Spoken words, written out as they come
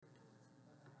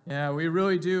Yeah, we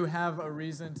really do have a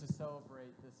reason to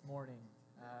celebrate this morning.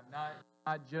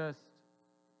 Not just.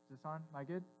 Is this on? Am I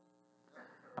good?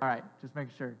 All right, just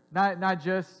making sure. Not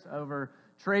just over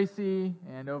Tracy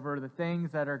and over the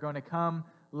things that are going to come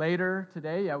later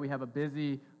today. Yeah, we have a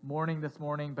busy morning this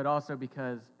morning, but also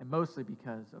because, and mostly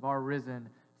because, of our risen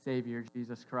Savior,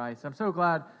 Jesus Christ. I'm so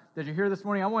glad that you're here this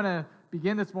morning. I want to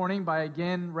begin this morning by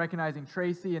again recognizing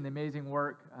Tracy and the amazing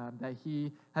work that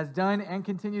he has done and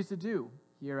continues to do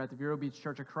here at the Vero Beach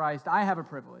Church of Christ. I have a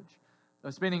privilege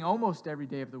of spending almost every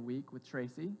day of the week with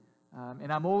Tracy.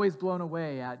 And I'm always blown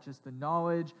away at just the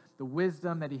knowledge, the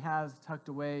wisdom that he has tucked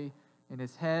away in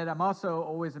his head. I'm also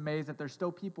always amazed that there's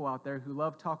still people out there who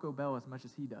love Taco Bell as much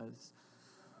as he does.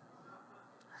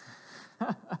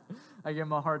 I give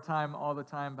him a hard time all the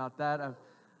time about that.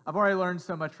 I've already learned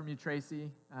so much from you, Tracy,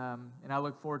 and I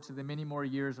look forward to the many more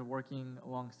years of working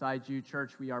alongside you.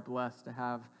 Church, we are blessed to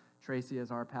have Tracy as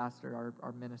our pastor,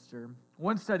 our minister.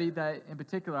 One study that in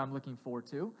particular I'm looking forward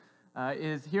to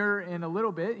is here in a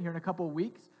little bit, here in a couple of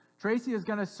weeks. Tracy is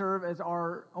going to serve as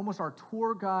almost our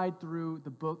tour guide through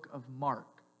the book of Mark.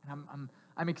 And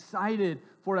I'm excited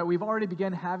for that. We've already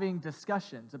begun having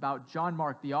discussions about John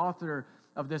Mark, the author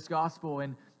of this gospel,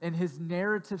 and his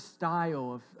narrative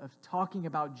style of talking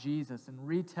about Jesus and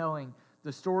retelling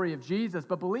the story of Jesus.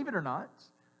 But believe it or not,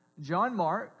 John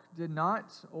Mark did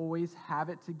not always have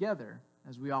it together,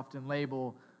 as we often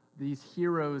label these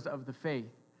heroes of the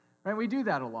faith. Right? We do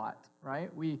that a lot,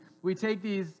 right? We take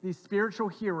these spiritual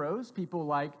heroes, people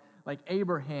like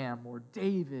Abraham or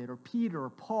David or Peter or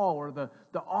Paul or the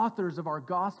authors of our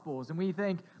Gospels, and we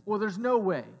think, well, there's no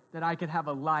way that I could have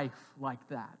a life like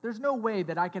that. There's no way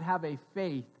that I could have a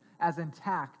faith as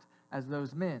intact as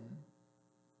those men.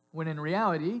 When in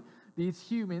reality, these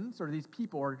humans or these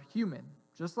people are human,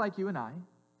 just like you and I,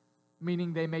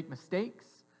 meaning they make mistakes,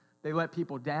 they let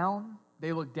people down,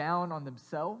 they look down on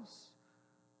themselves.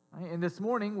 Right? And this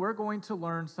morning, we're going to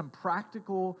learn some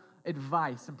practical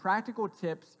advice, some practical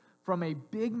tips from a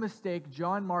big mistake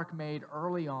John Mark made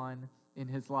early on in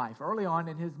his life, early on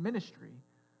in his ministry.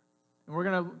 And we're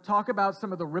going to talk about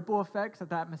some of the ripple effects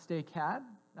that mistake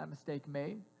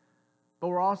made. But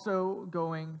we're also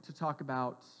going to talk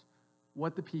about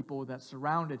what the people that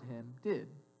surrounded him did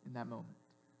in that moment.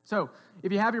 So,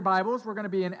 if you have your Bibles, we're going to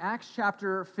be in Acts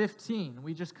chapter 15.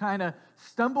 We just kind of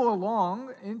stumble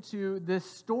along into this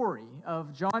story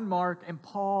of John Mark and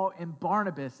Paul and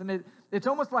Barnabas. And it's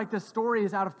almost like this story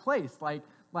is out of place. Like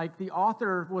the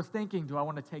author was thinking, do I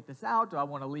want to take this out? Do I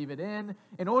want to leave it in?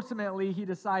 And ultimately, he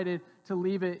decided to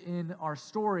leave it in our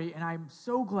story. And I'm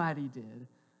so glad he did,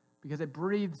 because it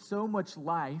breathes so much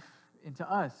life into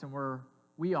us and where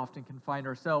we often can find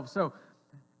ourselves. So,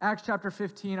 Acts chapter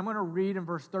 15, I'm going to read in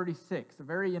verse 36, the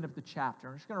very end of the chapter.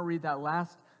 I'm just going to read that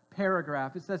last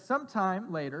paragraph. It says,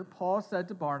 sometime later, Paul said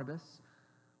to Barnabas,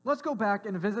 let's go back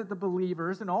and visit the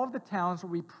believers in all of the towns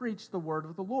where we preach the word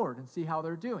of the Lord and see how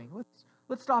they're doing.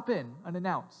 Let's stop in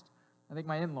unannounced. I think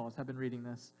my in-laws have been reading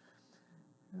this.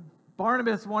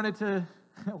 Barnabas wanted to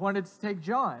take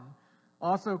John,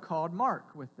 also called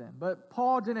Mark, with them. But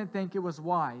Paul didn't think it was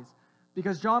wise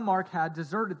because John Mark had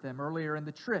deserted them earlier in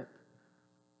the trip.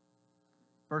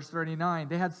 Verse 39,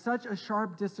 they had such a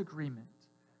sharp disagreement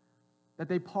that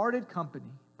they parted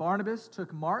company. Barnabas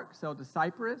took Mark, sailed to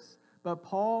Cyprus, but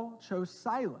Paul chose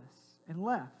Silas and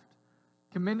left.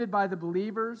 Commended by the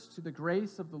believers to the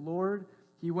grace of the Lord,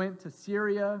 he went to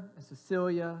Syria and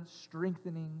Cilicia,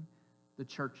 strengthening the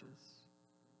churches.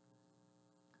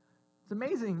 It's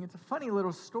amazing. It's a funny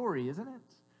little story, isn't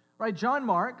it? Right, John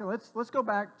Mark, let's go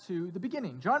back to the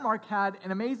beginning. John Mark had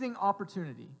an amazing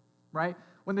opportunity, right?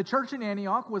 When the church in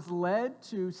Antioch was led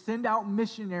to send out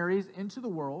missionaries into the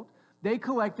world, they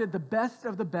collected the best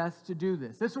of the best to do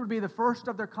this. This would be the first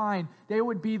of their kind. They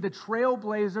would be the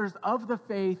trailblazers of the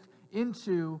faith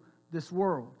into this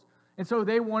world. And so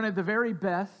they wanted the very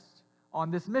best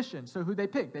on this mission. So who they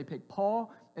picked? They picked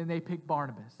Paul and they picked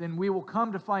Barnabas. And we will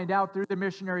come to find out through their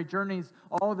missionary journeys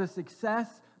all the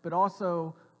success, but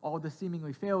also all the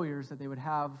seemingly failures that they would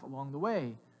have along the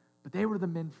way. But they were the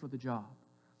men for the job.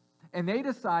 And they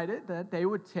decided that they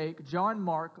would take John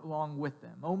Mark along with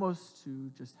them, almost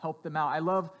to just help them out. I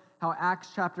love how Acts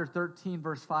chapter 13,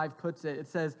 verse 5 puts it. It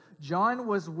says, John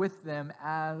was with them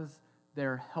as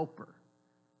their helper.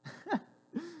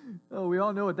 Oh, we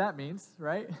all know what that means,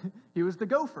 right? He was the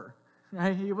gopher,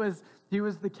 right? He was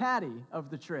the caddy of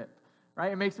the trip.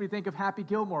 Right? It makes me think of Happy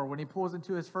Gilmore when he pulls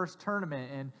into his first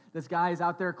tournament and this guy is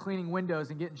out there cleaning windows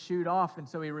and getting shooed off, and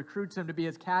so he recruits him to be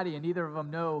his caddy, and neither of them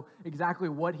know exactly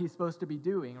what he's supposed to be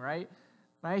doing, right?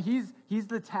 He's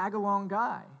the tag-along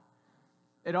guy.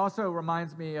 It also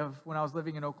reminds me of when I was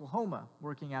living in Oklahoma,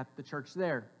 working at the church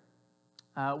there.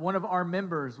 One of our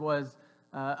members was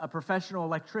a professional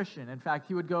electrician. In fact,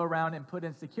 he would go around and put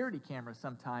in security cameras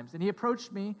sometimes. And he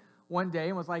approached me one day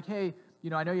and was like, hey,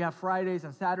 I know you have Fridays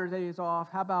and Saturdays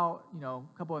off. How about, a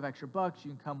couple of extra bucks?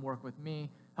 You can come work with me,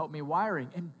 help me wiring.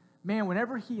 And man,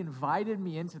 whenever he invited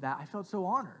me into that, I felt so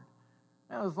honored.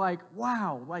 I was like,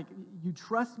 wow, like you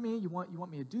trust me, you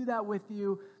want me to do that with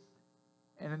you.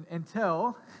 And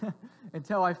until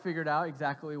I figured out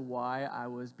exactly why I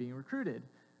was being recruited,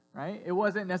 right? It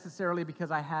wasn't necessarily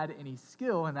because I had any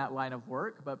skill in that line of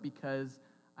work, but because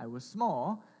I was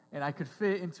small and I could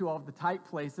fit into all of the tight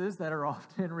places that are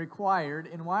often required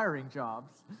in wiring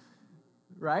jobs,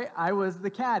 right? I was the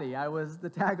caddy. I was the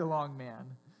tag-along man,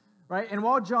 right? And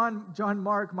while John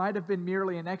Mark might have been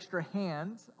merely an extra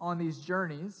hand on these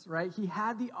journeys, right, he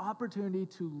had the opportunity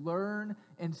to learn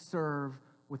and serve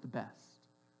with the best,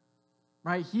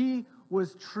 right? He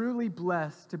was truly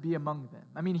blessed to be among them.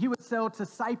 I mean, he would sail to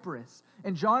Cyprus,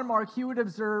 and John Mark, he would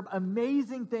observe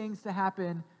amazing things to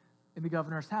happen in the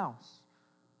governor's house.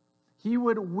 He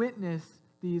would witness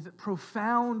these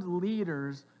profound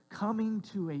leaders coming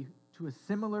to a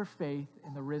similar faith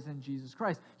in the risen Jesus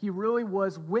Christ. He really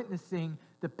was witnessing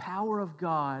the power of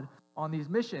God on these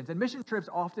missions. And mission trips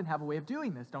often have a way of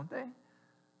doing this, don't they?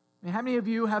 I mean, how many of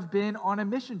you have been on a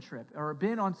mission trip or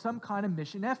been on some kind of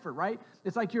mission effort, right?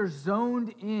 It's like you're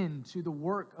zoned into the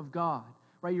work of God,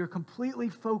 right? You're completely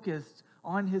focused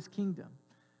on his kingdom.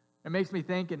 It makes me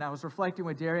think, and I was reflecting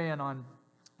with Darian on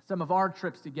some of our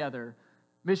trips together.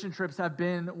 Mission trips have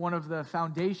been one of the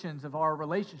foundations of our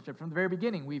relationship. From the very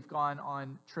beginning, we've gone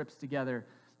on trips together.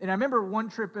 And I remember one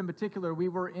trip in particular, we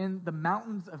were in the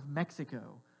mountains of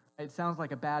Mexico. It sounds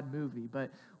like a bad movie,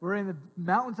 but we're in the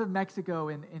mountains of Mexico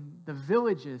in the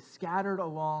villages scattered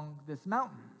along this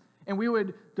mountain. And we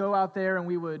would go out there and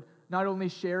we would not only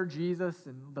share Jesus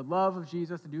and the love of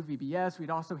Jesus and do VBS, we'd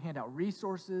also hand out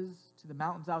resources to the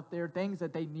mountains out there, things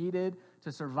that they needed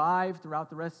to survive throughout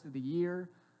the rest of the year.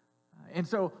 And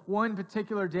so one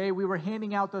particular day, we were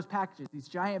handing out those packages, these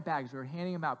giant bags. We were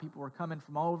handing them out. People were coming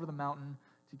from all over the mountain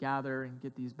to gather and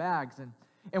get these bags.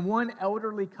 And one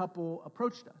elderly couple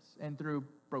approached us. And through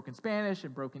broken Spanish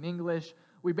and broken English,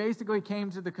 we basically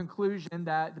came to the conclusion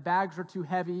that the bags were too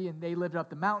heavy and they lived up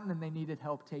the mountain and they needed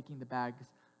help taking the bags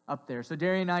up there. So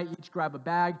Darian and I each grab a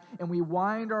bag and we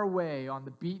wind our way on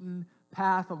the beaten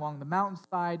path along the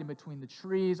mountainside and between the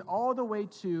trees all the way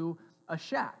to a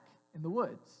shack in the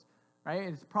woods, right?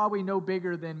 It's probably no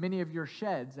bigger than many of your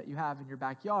sheds that you have in your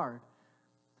backyard.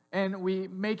 And we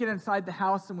make it inside the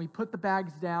house and we put the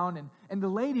bags down and the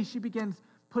lady, she begins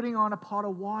putting on a pot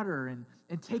of water and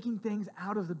taking things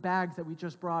out of the bags that we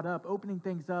just brought up, opening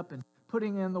things up and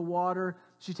putting in the water.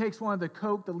 She takes one of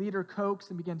the liter Cokes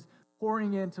and begins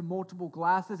pouring into multiple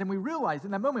glasses. And we realize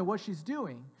in that moment what she's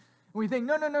doing. And we think,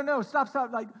 no, stop.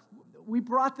 Like, we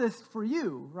brought this for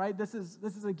you, right? This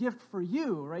is a gift for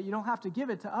you, right? You don't have to give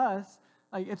it to us.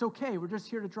 Like, it's okay. We're just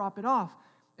here to drop it off.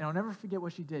 And I'll never forget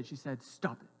what she did. She said,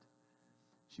 stop it.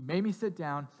 She made me sit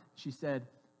down. She said,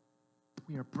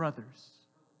 we are brothers.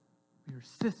 We are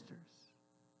sisters.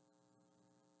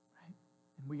 Right?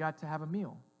 And we got to have a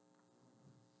meal.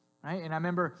 Right? And I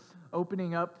remember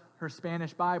opening up her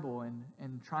Spanish Bible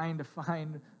and trying to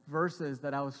find verses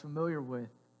that I was familiar with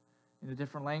in a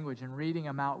different language and reading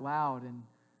them out loud and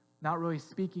not really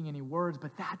speaking any words,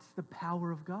 but that's the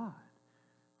power of God.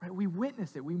 Right? We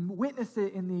witness it. We witness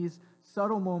it in these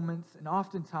subtle moments, and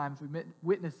oftentimes we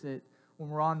witness it when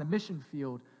we're on the mission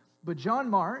field. But John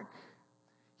Mark,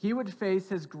 he would face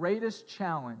his greatest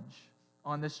challenge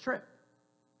on this trip.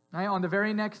 Right? On the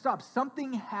very next stop,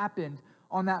 something happened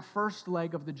on that first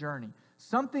leg of the journey.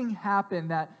 Something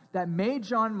happened that made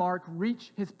John Mark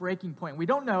reach his breaking point. We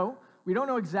don't know. We don't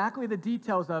know exactly the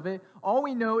details of it. All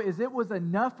we know is it was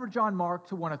enough for John Mark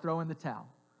to want to throw in the towel.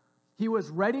 He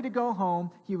was ready to go home.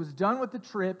 He was done with the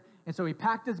trip, and so he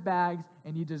packed his bags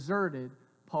and he deserted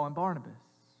Paul and Barnabas.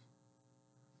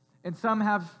 And some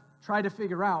have tried to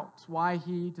figure out why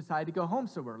he decided to go home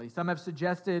so early. Some have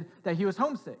suggested that he was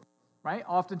homesick, right?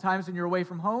 Oftentimes when you're away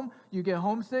from home, you get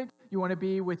homesick. You want to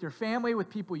be with your family, with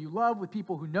people you love, with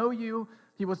people who know you.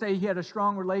 People say he had a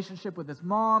strong relationship with his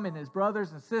mom and his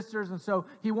brothers and sisters, and so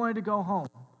he wanted to go home.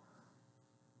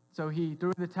 So he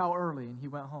threw in the towel early and he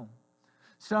went home.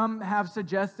 Some have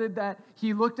suggested that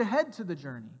he looked ahead to the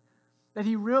journey, that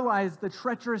he realized the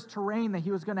treacherous terrain that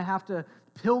he was going to have to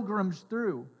pilgrim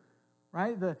through,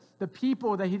 right? The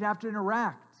people that he'd have to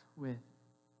interact with.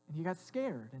 And he got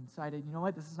scared and decided, you know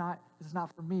what, this is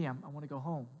not for me. I want to go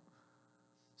home.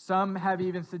 Some have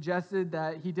even suggested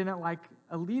that he didn't like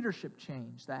a leadership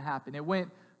change that happened. It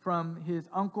went from his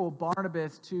uncle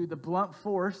Barnabas to the blunt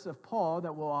force of Paul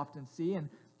that we'll often see, and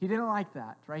he didn't like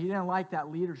that, right? He didn't like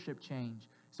that leadership change.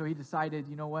 So he decided,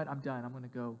 you know what, I'm done. I'm going to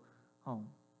go home.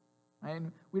 Right?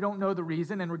 And we don't know the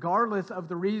reason, and regardless of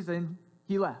the reason,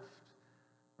 he left,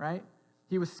 right?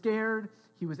 He was scared,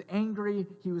 he was angry,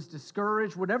 he was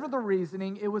discouraged. Whatever the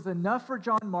reasoning, it was enough for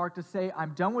John Mark to say,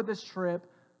 I'm done with this trip,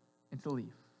 and to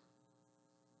leave.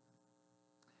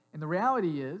 And the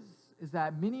reality is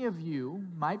that many of you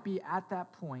might be at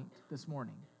that point this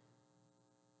morning.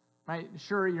 Right?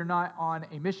 Sure, you're not on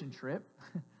a mission trip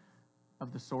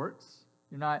of the sorts.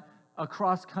 You're not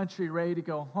across country ready to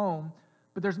go home.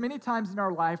 But there's many times in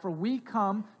our life where we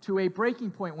come to a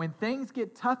breaking point when things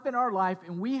get tough in our life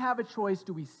and we have a choice.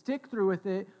 Do we stick through with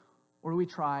it, or do we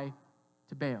try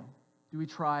to bail? Do we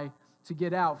try to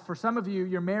get out? For some of you,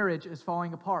 your marriage is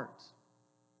falling apart.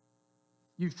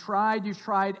 You've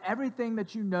tried everything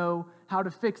that you know how to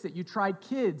fix it. You tried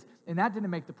kids, and that didn't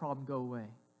make the problem go away.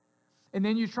 And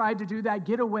then you tried to do that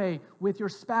getaway with your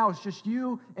spouse, just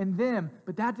you and them,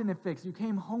 but that didn't fix it. You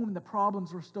came home, and the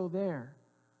problems were still there.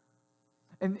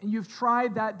 And you've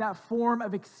tried that form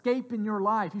of escape in your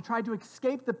life. You tried to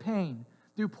escape the pain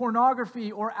through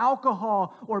pornography or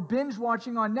alcohol or binge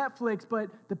watching on Netflix,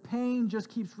 but the pain just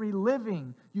keeps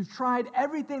reliving. You've tried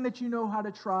everything that you know how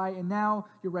to try, and now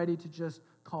you're ready to just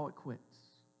call it quits.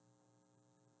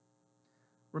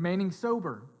 Remaining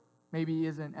sober maybe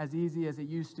isn't as easy as it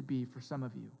used to be for some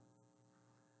of you.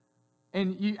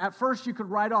 And at first you could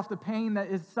write off the pain that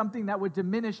is something that would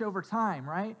diminish over time,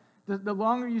 right? The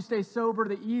longer you stay sober,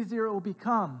 the easier it will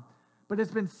become. But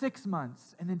it's been 6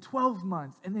 months, and then 12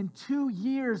 months, and then 2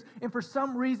 years, and for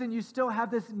some reason you still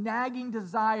have this nagging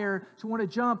desire to want to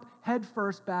jump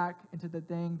headfirst back into the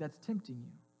thing that's tempting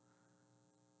you.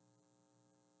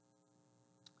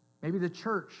 Maybe the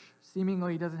church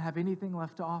seemingly doesn't have anything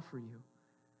left to offer you.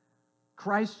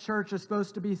 Christ Church is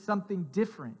supposed to be something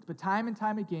different, but time and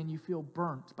time again you feel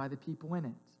burnt by the people in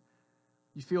it.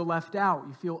 You feel left out,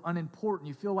 you feel unimportant,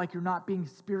 you feel like you're not being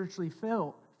spiritually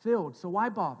filled, so why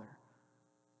bother?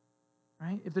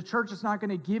 Right? If the church is not going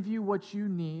to give you what you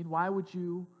need, why would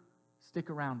you stick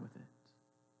around with it?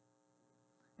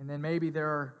 And then maybe there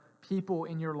are people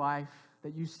in your life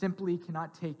that you simply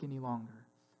cannot take any longer.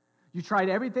 You tried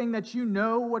everything that you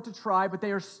know what to try, but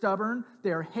they are stubborn,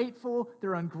 they are hateful,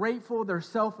 they're ungrateful, they're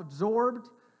self-absorbed.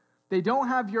 They don't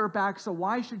have your back, so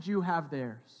why should you have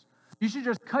theirs? You should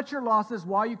just cut your losses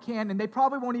while you can, and they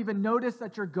probably won't even notice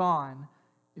that you're gone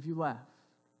if you left.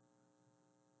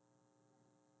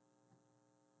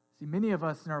 See, many of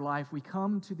us in our life, we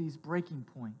come to these breaking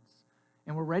points,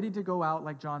 and we're ready to go out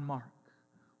like John Mark.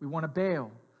 We want to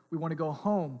bail. We want to go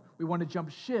home. We want to jump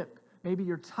ship. Maybe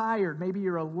you're tired. Maybe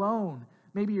you're alone.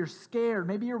 Maybe you're scared.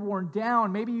 Maybe you're worn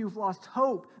down. Maybe you've lost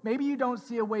hope. Maybe you don't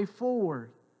see a way forward.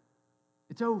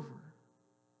 It's over.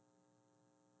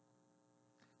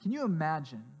 Can you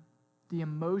imagine the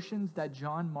emotions that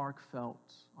John Mark felt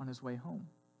on his way home?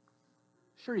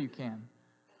 Sure you can,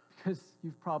 because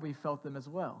you've probably felt them as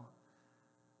well.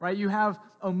 Right? You have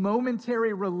a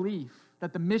momentary relief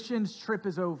that the missions trip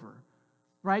is over.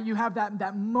 Right? You have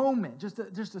that moment, just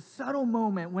a subtle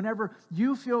moment whenever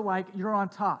you feel like you're on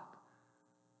top.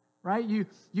 Right? You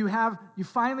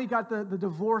finally got the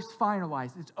divorce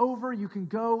finalized. It's over. You can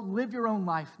go live your own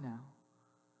life now.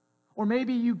 Or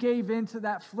maybe you gave in to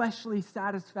that fleshly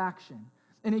satisfaction,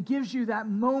 and it gives you that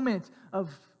moment of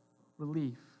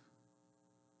relief.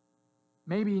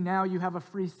 Maybe now you have a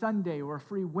free Sunday or a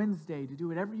free Wednesday to do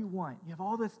whatever you want. You have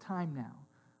all this time now.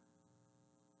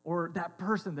 Or that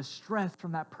person, the stress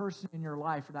from that person in your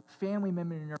life or that family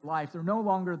member in your life, they're no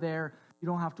longer there. You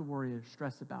don't have to worry or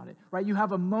stress about it, right? You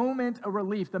have a moment of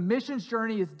relief. The missions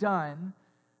journey is done,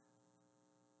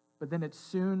 but then it's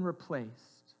soon replaced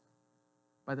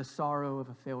by the sorrow of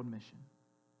a failed mission.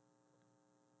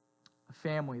 A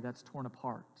family that's torn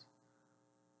apart.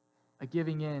 A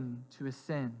giving in to a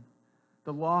sin.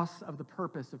 The loss of the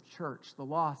purpose of church. The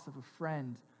loss of a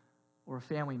friend or a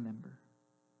family member.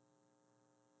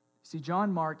 See,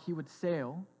 John Mark, he would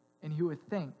sail and he would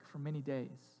think for many days.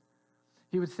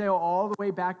 He would sail all the way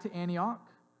back to Antioch,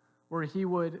 where he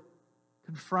would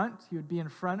be in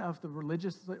front of the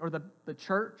religious, or the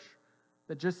church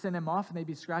that just sent him off, and they'd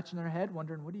be scratching their head,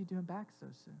 wondering, what are you doing back so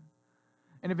soon?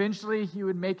 And eventually he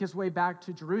would make his way back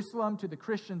to Jerusalem, to the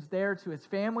Christians there, to his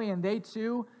family, and they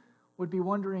too would be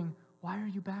wondering, why are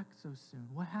you back so soon?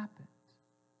 What happened?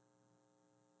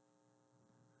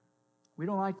 We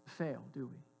don't like to fail, do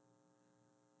we?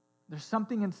 There's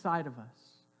something inside of us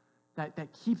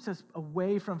that keeps us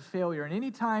away from failure. And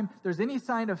anytime there's any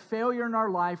sign of failure in our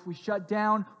life, we shut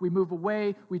down, we move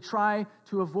away, we try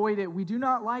to avoid it. We do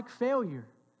not like failure.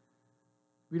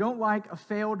 We don't like a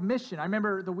failed mission. I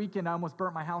remember the weekend I almost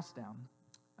burnt my house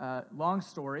down. Long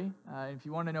story. If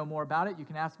you want to know more about it, you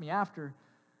can ask me after.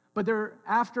 But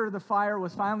after the fire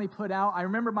was finally put out, I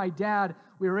remember my dad,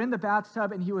 we were in the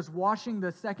bathtub, and he was washing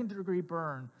the second-degree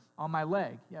burn on my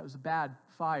leg. Yeah, it was a bad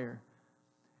fire.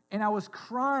 And I was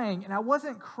crying, and I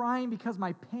wasn't crying because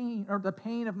my pain, or the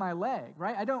pain of my leg,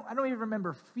 right? I don't even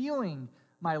remember feeling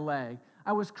my leg.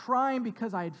 I was crying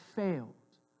because I had failed.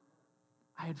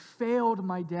 I had failed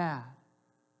my dad.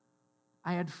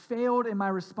 I had failed in my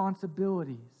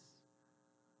responsibilities.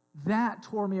 That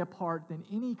tore me apart than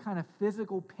any kind of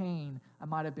physical pain I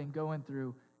might have been going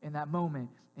through in that moment.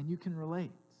 And you can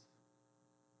relate.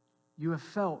 You have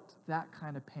felt that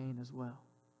kind of pain as well.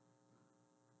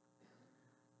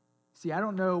 See, I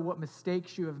don't know what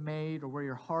mistakes you have made or where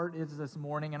your heart is this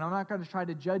morning, and I'm not going to try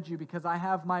to judge you because I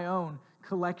have my own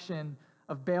collection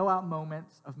of bailout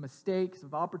moments, of mistakes,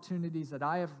 of opportunities that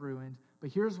I have ruined. But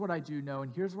here's what I do know,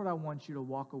 and here's what I want you to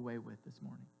walk away with this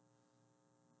morning.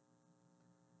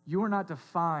 You are not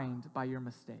defined by your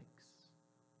mistakes.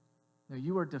 No,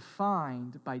 you are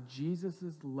defined by Jesus'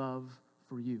 love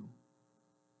for you.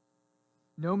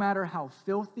 No matter how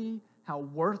filthy, how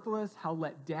worthless, how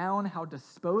let down, how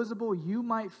disposable you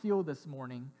might feel this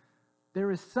morning, there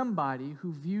is somebody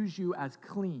who views you as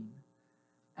clean,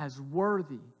 as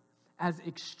worthy, as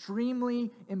extremely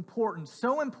important,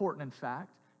 so important, in fact,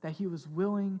 that he was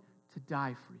willing to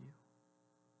die for you.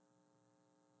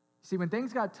 See, when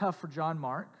things got tough for John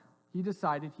Mark, he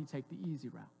decided he'd take the easy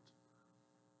route,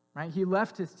 right? He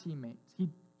left his teammates.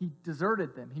 He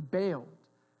deserted them. He bailed.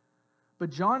 But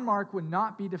John Mark would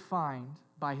not be defined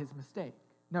by his mistake.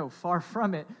 No, far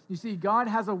from it. You see, God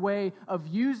has a way of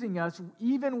using us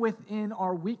even within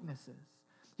our weaknesses.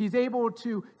 He's able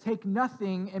to take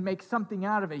nothing and make something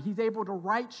out of it. He's able to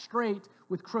write straight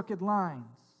with crooked lines.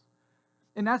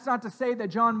 And that's not to say that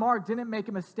John Mark didn't make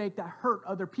a mistake that hurt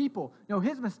other people. No,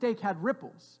 his mistake had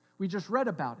ripples. We just read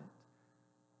about it.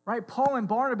 Right? Paul and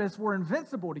Barnabas were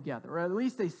invincible together, or at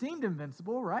least they seemed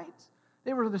invincible, right?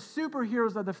 They were the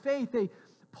superheroes of the faith.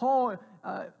 Paul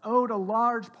owed a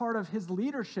large part of his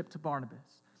leadership to Barnabas.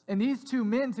 And these two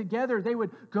men together, they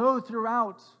would go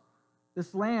throughout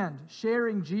this land,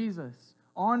 sharing Jesus,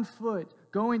 on foot,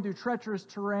 going through treacherous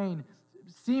terrain,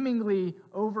 seemingly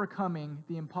overcoming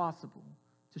the impossible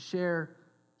to share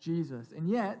Jesus. And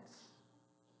yet,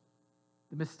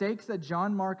 the mistakes that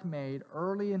John Mark made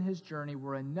early in his journey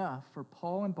were enough for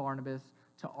Paul and Barnabas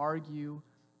to argue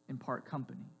and part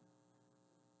company.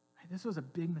 This was a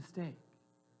big mistake.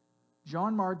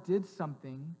 John Mark did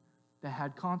something that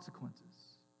had consequences.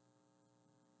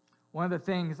 One of the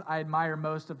things I admire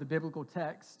most of the biblical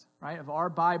text, right, of our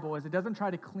Bible is it doesn't try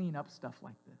to clean up stuff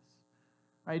like this.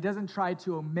 Right? It doesn't try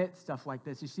to omit stuff like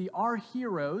this. You see, our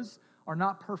heroes are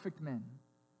not perfect men.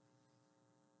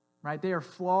 Right? They are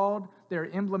flawed. They're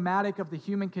emblematic of the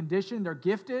human condition. They're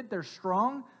gifted. They're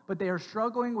strong. But they are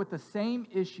struggling with the same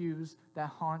issues that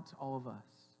haunt all of us.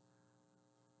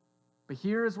 But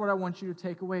here is what I want you to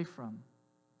take away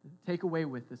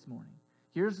with this morning.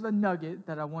 Here's the nugget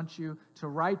that I want you to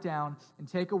write down and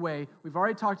take away. We've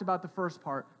already talked about the first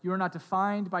part. You are not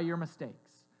defined by your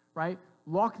mistakes, right?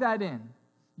 Lock that in.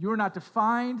 You are not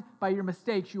defined by your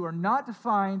mistakes. You are not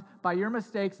defined by your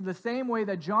mistakes in the same way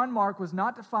that John Mark was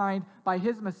not defined by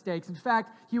his mistakes. In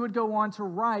fact, he would go on to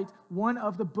write one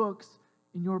of the books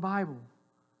in your Bible,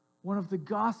 one of the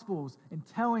Gospels and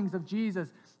tellings of Jesus.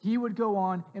 He would go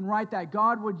on and write that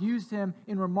God would use him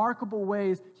in remarkable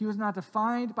ways. He was not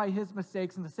defined by his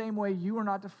mistakes in the same way you are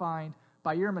not defined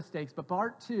by your mistakes. But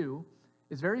part 2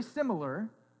 is very similar,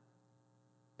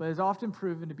 but is often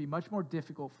proven to be much more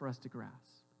difficult for us to grasp.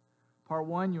 Part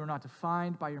 1, you are not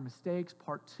defined by your mistakes.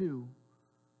 Part 2,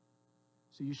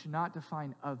 so you should not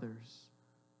define others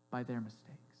by their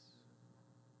mistakes.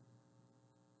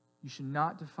 You should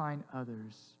not define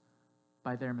others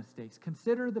by their mistakes.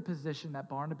 Consider the position that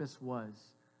Barnabas was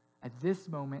at this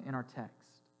moment in our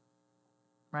text,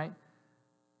 right?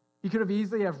 He could have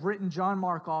easily have written John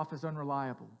Mark off as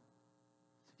unreliable.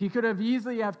 He could have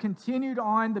easily have continued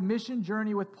on the mission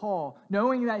journey with Paul,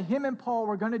 knowing that him and Paul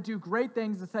were going to do great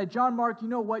things, and said, John Mark, you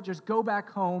know what? Just go back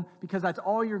home because that's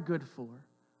all you're good for.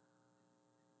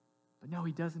 But no,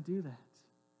 he doesn't do that.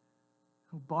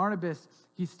 Barnabas,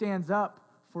 he stands up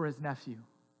for his nephew.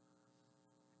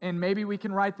 And maybe we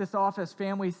can write this off as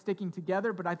families sticking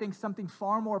together, but I think something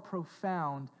far more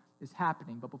profound is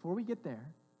happening. But before we get there,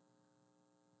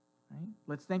 right,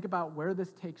 let's think about where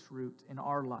this takes root in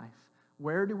our life.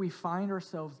 where do we find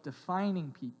ourselves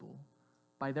defining people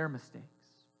by their mistakes?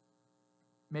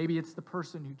 Maybe it's the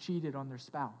person who cheated on their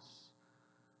spouse,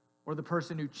 or the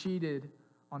person who cheated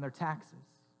on their taxes.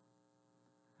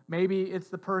 Maybe it's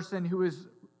the person who was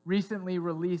recently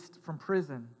released from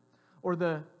prison, or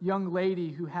the young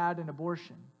lady who had an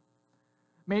abortion.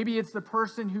 Maybe it's the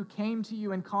person who came to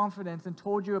you in confidence and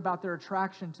told you about their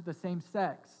attraction to the same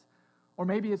sex, or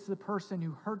maybe it's the person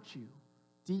who hurt you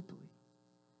deeply.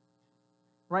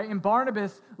 Right? And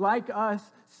Barnabas, like us,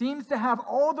 seems to have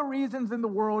all the reasons in the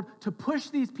world to push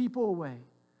these people away.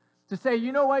 To say,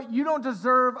 you know what, you don't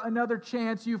deserve another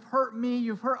chance. You've hurt me,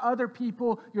 you've hurt other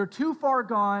people, you're too far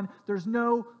gone, there's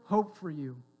no hope for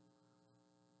you.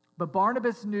 But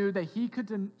Barnabas knew that he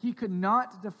could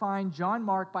not define John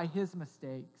Mark by his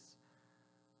mistakes,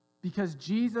 because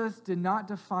Jesus did not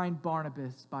define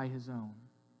Barnabas by his own.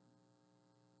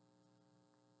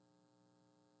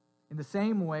 In the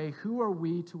same way, who are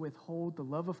we to withhold the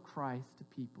love of Christ to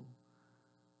people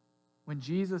when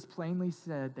Jesus plainly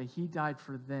said that he died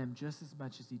for them just as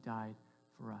much as he died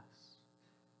for us?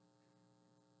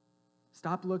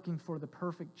 Stop looking for the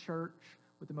perfect church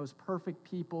with the most perfect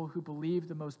people who believe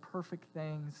the most perfect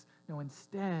things. No,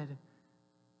 instead,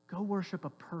 go worship a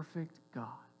perfect God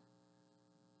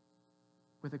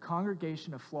with a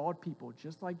congregation of flawed people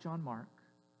just like John Mark,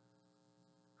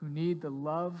 who need the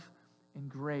love and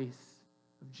grace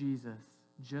of Jesus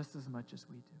just as much as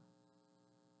we do.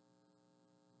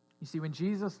 You see, when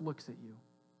Jesus looks at you,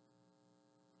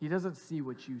 he doesn't see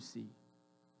what you see.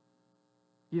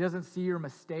 He doesn't see your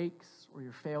mistakes or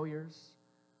your failures.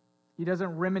 He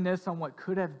doesn't reminisce on what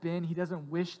could have been. He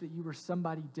doesn't wish that you were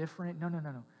somebody different. No.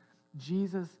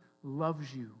 Jesus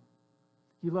loves you.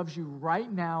 He loves you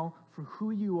right now for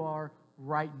who you are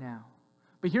right now.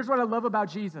 But here's what I love about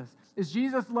Jesus, is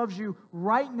Jesus loves you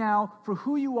right now for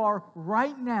who you are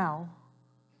right now,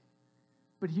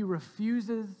 but he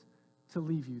refuses to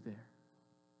leave you there.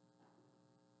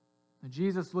 And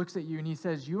Jesus looks at you and he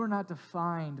says, you are not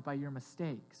defined by your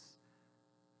mistakes.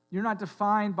 You're not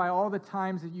defined by all the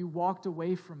times that you walked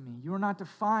away from me. You're not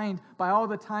defined by all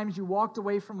the times you walked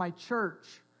away from my church.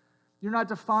 You're not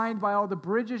defined by all the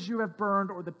bridges you have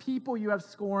burned or the people you have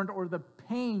scorned or the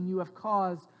pain you have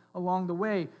caused along the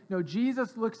way. No,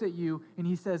 Jesus looks at you and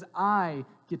he says, I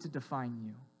get to define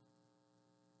you.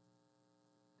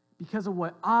 Because of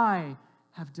what I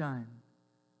have done,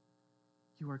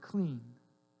 you are clean.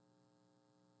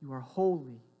 You are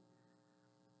holy.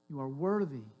 You are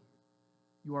worthy.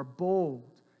 You are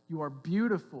bold. You are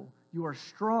beautiful. You are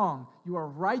strong. You are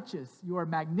righteous. You are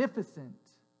magnificent.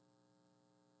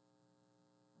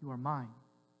 You are mine.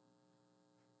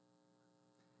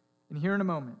 And here in a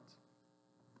moment,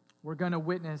 we're going to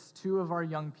witness two of our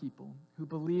young people who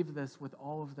believe this with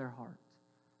all of their heart.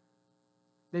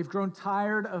 They've grown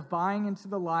tired of buying into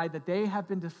the lie that they have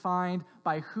been defined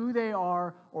by who they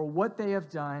are or what they have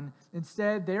done.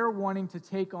 Instead, they're wanting to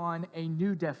take on a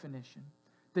new definition,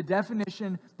 the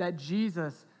definition that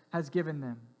Jesus has given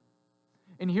them.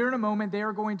 And here in a moment, they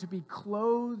are going to be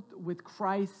clothed with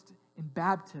Christ in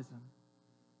baptism.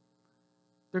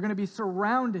 They're going to be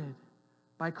surrounded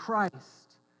by Christ.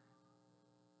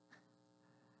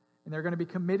 And they're going to be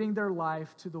committing their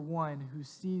life to the one who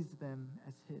sees them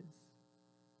as his.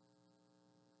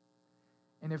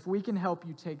 And if we can help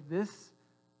you take this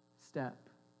step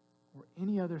or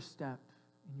any other step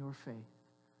in your faith,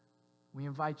 we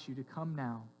invite you to come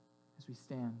now as we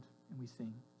stand and we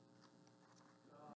sing.